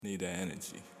Need that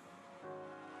energy.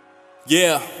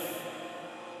 Yeah.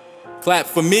 Clap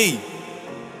for me.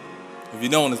 If you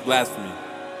know it's blasphemy.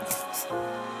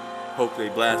 Hope they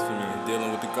blasphemy and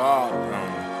dealing with the God. I don't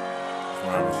know. What's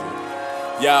wrong with you?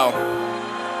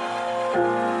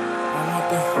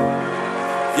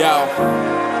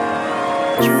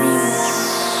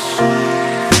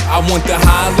 I want the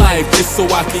high life just so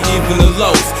I can even the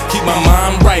lows. Keep my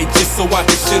mind right just so I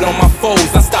can shit on my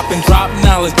foes. I stop and drop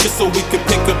knowledge just so we can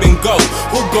pick up and go.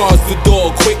 Who guards the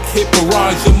door? Quick hit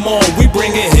barrage or more. We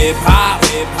bring it hip hop,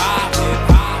 hip hop,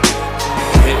 hip hop,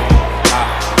 hip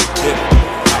hop, hip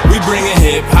hop. We bring it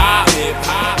hip hop, hip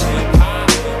hop, hip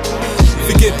hop.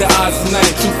 Forget the odds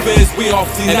tonight. Truth is we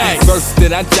awfully nice. Every verse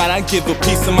that I jot, I give a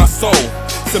piece of my soul.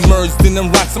 Submerged in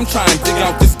them rocks, I'm trying to dig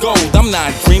out this gold. I'm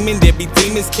not dreaming, there be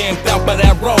demons camped out by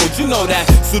that road. You know that.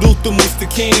 Salute the Mr.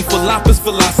 King, Philosophers,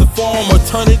 philosopherm,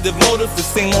 alternative motive. The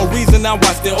same old reason I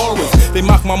watch their auras. They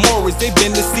mock my morals, they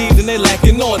been deceived and they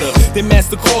lacking order. Their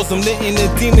master calls them, the inner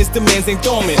demons, the man's ain't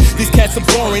dormant. These cats are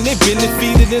boring, they been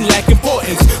defeated and lack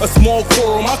importance. A small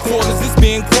quarrel, my quarters is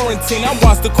being quarantined. I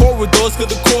watch the corridors, cause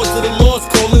the cause of the Lord's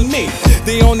calling me.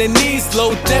 They on their knees,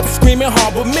 low depth, screaming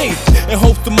harbor me. And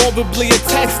hope to morbidly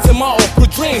attack to my awkward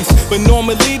dreams. But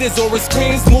normally there's always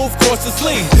screens, move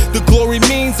cautiously. The glory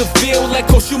means a feel like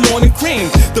Kosher morning cream.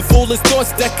 The foolish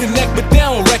thoughts that connect but they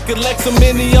don't recollect. So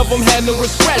many of them had no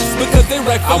regrets because they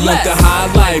recollect. I want the high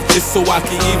life just so I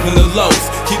can even the lows.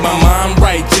 Keep my mind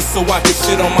right just so I can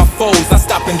shit on my foes. I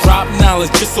stop and drop knowledge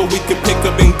just so we can pick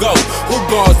up and go. Who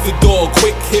guards the door?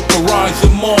 Quick hit barrage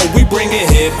or more. We bring it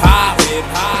hip hop, hip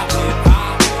hop, hip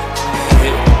hop,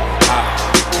 hip hop,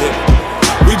 hip hop.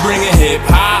 We bring it hip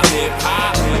hop, hip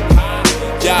hop, hip hop.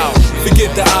 Yo,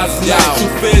 forget the odds now.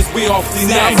 Truth is, we awfully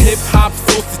nice. I'm hip hop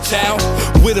poster child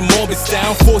with a morbid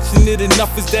style. Fortunate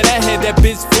enough is that I had that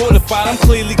bitch fortified. I'm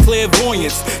clearly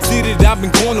clairvoyant. See that I've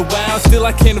been going a while, still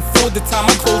I can't afford the time.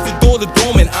 I close the door to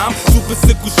dormant. I'm super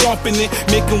sickle sharpening,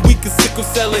 making weak and sickle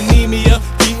cell anemia.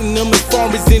 Beating them as far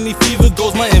as any fever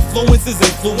goes. My influence is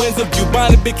influenza.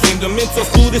 Bubonic became the mentor.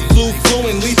 Flew this flu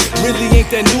fluently. Really ain't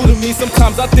that new to me.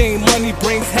 Sometimes I think money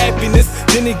brings happiness.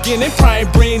 Then again, they probably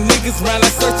bring niggas round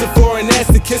like searching for an ass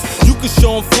to kiss. You can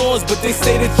show them flaws, but they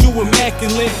say that you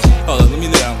immaculate. Hold on, let me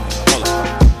lay down. Hold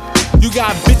on. You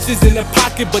got bitches in the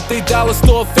pocket, but they dollar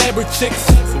store fabric chicks.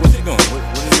 So what you doing?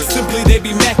 Simply they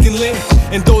be immaculate.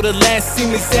 And though the last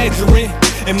seem exaggerant,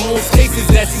 in most cases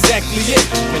that's exactly it.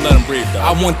 Let them breathe though.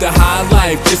 I want the high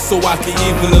life just so I can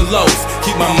even the lows.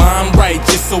 Keep my mind right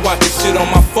just so I can shit on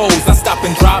my foes. I stop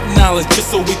and drop knowledge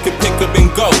just so we can pick up and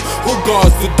go. Who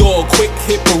guards the door? Quick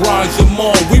hit barrage or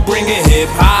more. We bring it hip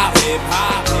hop, hip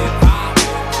hop, hip hop,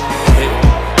 hip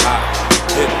hop,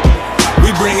 hip hop.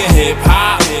 We bring it hip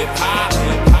hop, hip hop,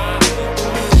 hip hop.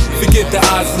 Forget the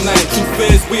odds tonight. Truth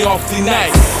is we awfully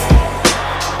nice.